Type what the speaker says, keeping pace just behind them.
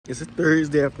It's a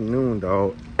Thursday afternoon,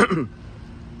 dog.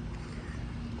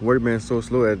 Work been so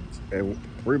slow at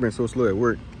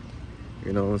work.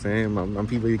 You know what I'm saying? My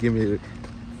people, you give me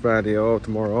Friday off,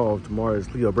 tomorrow off. Tomorrow is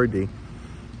Cleo's birthday.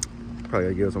 Probably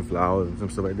gotta give her some flowers and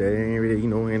some stuff like that. Ain't really,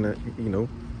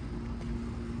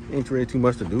 ain't really too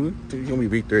much to do. She's gonna be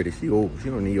big 30. She old.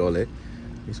 She don't need all that.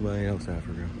 Need somebody outside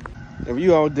for real. If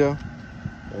you out there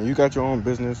and you got your own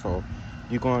business or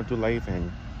you going through life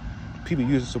and people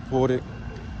you support it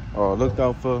or looked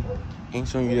out for ain't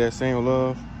showing you that same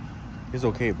love, it's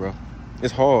okay, bro.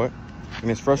 It's hard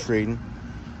and it's frustrating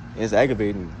and it's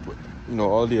aggravating,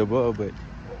 all of the above, but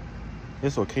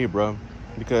it's okay, bro,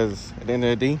 because at the end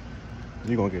of the day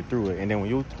you're gonna get through it. And then when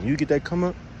you get that come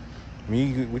up, when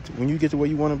you get to where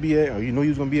you want to be at, or you know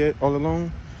you're gonna be at all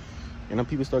along, and then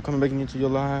people start coming back into your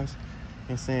lives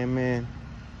and saying, man,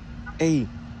 hey,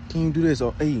 can you do this?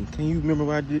 Or hey, can you remember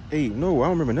what I did? Hey, no, I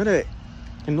don't remember none of that.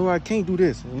 And no, I can't do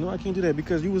this. And no, I can't do that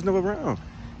because you was never around.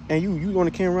 And you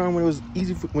only came around when it was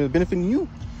easy, when it was benefiting you.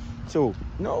 So,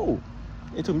 no.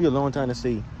 It took me a long time to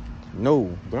say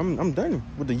no. But I'm done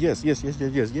with the yes.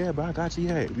 Yeah, but I got you.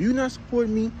 Yeah. If you're not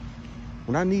supporting me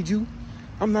when I need you,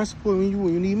 I'm not supporting you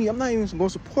when you need me. I'm not even going to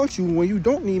support you when you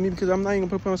don't need me because I'm not even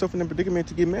going to put myself in that predicament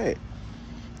to get mad.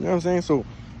 You know what I'm saying? So,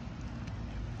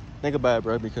 think about it,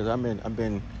 bro, because I've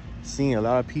been seeing a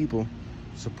lot of people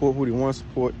support who they want to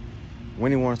support, when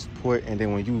they want to support, and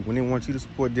then when they want you to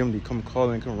support them, they come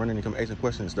calling, come running, and come asking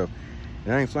questions and stuff.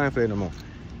 And I ain't flying for that no more.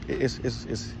 It's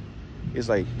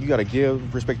like you gotta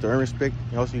give respect to earn respect.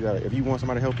 And also you gotta, if you want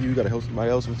somebody to help you, you gotta help somebody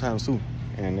else sometimes too.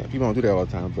 And people don't do that all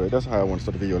the time, but that's how I want to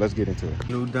start the video. Let's get into it.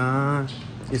 New dawn,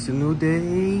 it's a new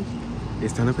day.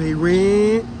 It's time to pay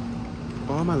rent.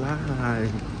 All my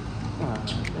life.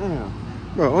 God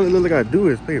damn. Bro, all the little I gotta do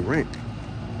is pay rent.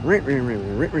 Rent.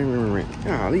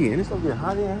 Golly, and it's gonna get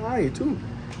higher and higher too.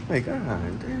 Like,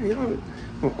 God damn, y'all,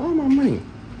 on all my money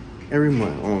every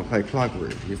month on like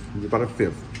clockwork. It's about a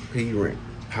fifth. Pay rent.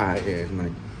 High ass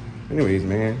money. Anyways,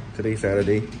 man, today's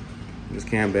Saturday. Just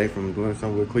came back from doing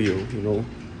something with Cleo,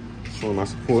 showing my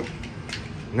support.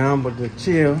 Now I'm about to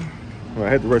chill. Well, I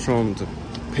had to rush home to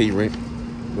pay rent,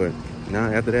 but now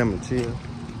after that I'm gonna chill.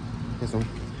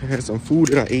 Had some food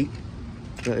that I ate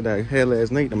that I had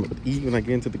last night. I'm gonna eat when I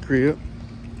get into the crib.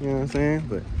 You know what I'm saying?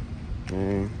 But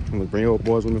man, I'm gonna bring old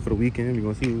boys with me for the weekend.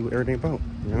 We're gonna see what everything about.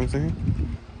 You know what I'm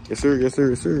saying? Yes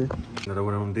sir. Another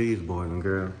one of them days, boys and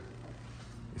girls.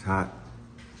 It's hot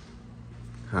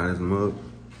as a mug,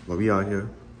 but we out here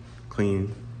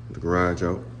cleaning the garage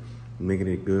out, making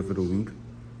it good for the week.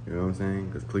 You know what I'm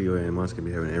saying? Because Cleo and Musk can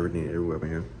be having everything everywhere up in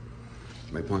here.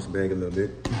 Might punch the bag a little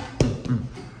bit,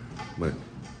 but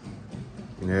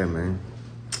yeah, man.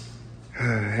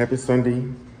 Happy Sunday.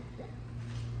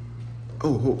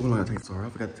 Oh, hold on, sorry, I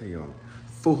forgot to tell y'all.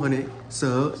 400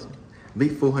 subs,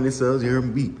 big 400 subs. You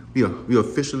heard me? We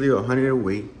officially 100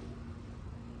 away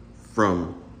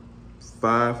from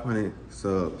 500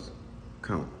 subs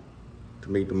count to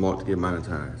make the mark to get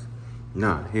monetized.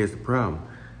 Now, here's the problem.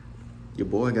 Your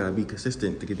boy gotta be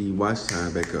consistent to get the watch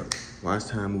time back up. Watch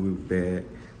time will be bad.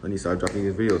 I need to start dropping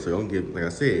these videos. So y'all get, like I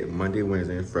said, Monday,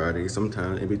 Wednesday, and Friday.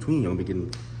 Sometime in between, y'all be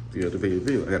getting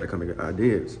video. I gotta come and get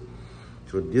ideas.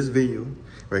 So this video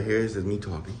right here is me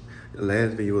talking. The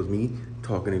last video was me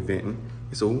talking and venting.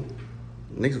 So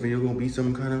next video gonna be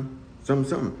some kind of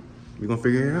something. We're gonna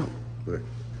figure it out. But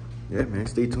yeah, man,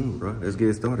 stay tuned, bro. Let's get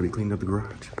it started. We cleaned up the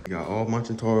garage. We got all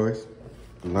Munching toys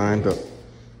lined up.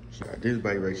 She got this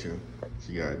bike right here.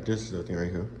 She got this thing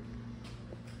right here.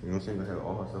 You know what I'm saying? I have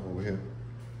all her stuff over here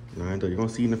lined up. You're gonna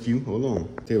see in a few. Hold on.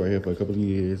 Table right here for a couple of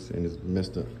years and it's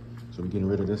messed up. So we're getting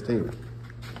rid of this table.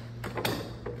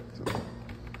 So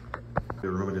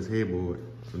remember this headboard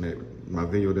from my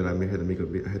video that I made. I had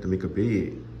to make a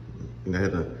bed. And I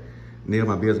had to nail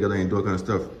my beds together and do all kind of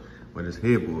stuff. But this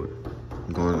headboard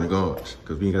going in the garbage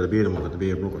because we ain't got a bed anymore. The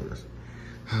bed broke on us.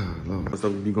 Lord,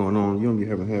 stuff be going on. You don't be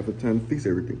having half the time to fix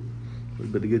everything. So we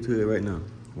better get to it right now.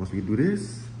 Once we do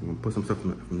this, we're gonna put some stuff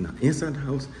from the inside the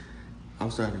house,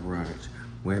 outside the garage,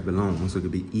 where it belongs, so it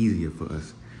could be easier for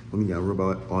us when we gotta worry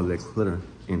about all that clutter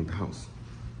in the house.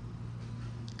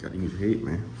 Gotta use your head,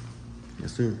 man.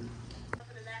 Yes, sir.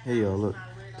 Hey, y'all, look.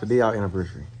 Today our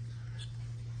anniversary.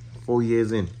 4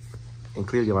 years in, and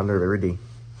clearly on my nerve every day.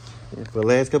 And for the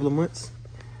last couple of months,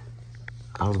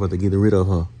 I was about to get rid of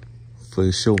her for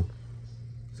the show.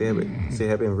 Say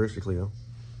happy anniversary, Cleo.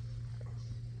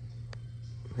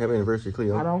 Happy anniversary,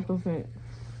 Cleo. I don't consent.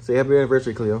 Say happy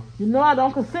anniversary, Cleo. You know I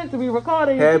don't consent to be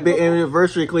recording. Happy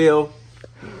anniversary, Cleo.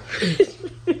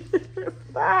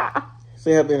 Stop.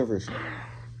 Say happy anniversary.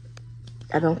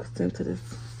 I don't consent to this.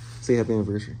 Say happy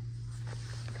anniversary.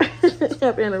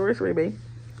 Happy anniversary, babe.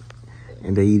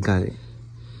 And there you got it.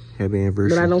 Happy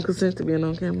anniversary. But I don't consent to being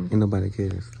on camera. And nobody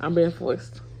cares. I'm being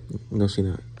forced. No, she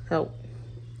not. Help.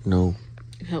 No.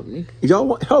 Help me. If y'all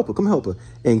want help her, come help her.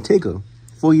 And take her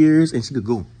 4 years and she could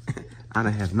go. I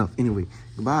don't have enough. Anyway,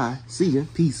 goodbye. See ya.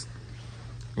 Peace.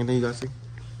 Anything you gotta say?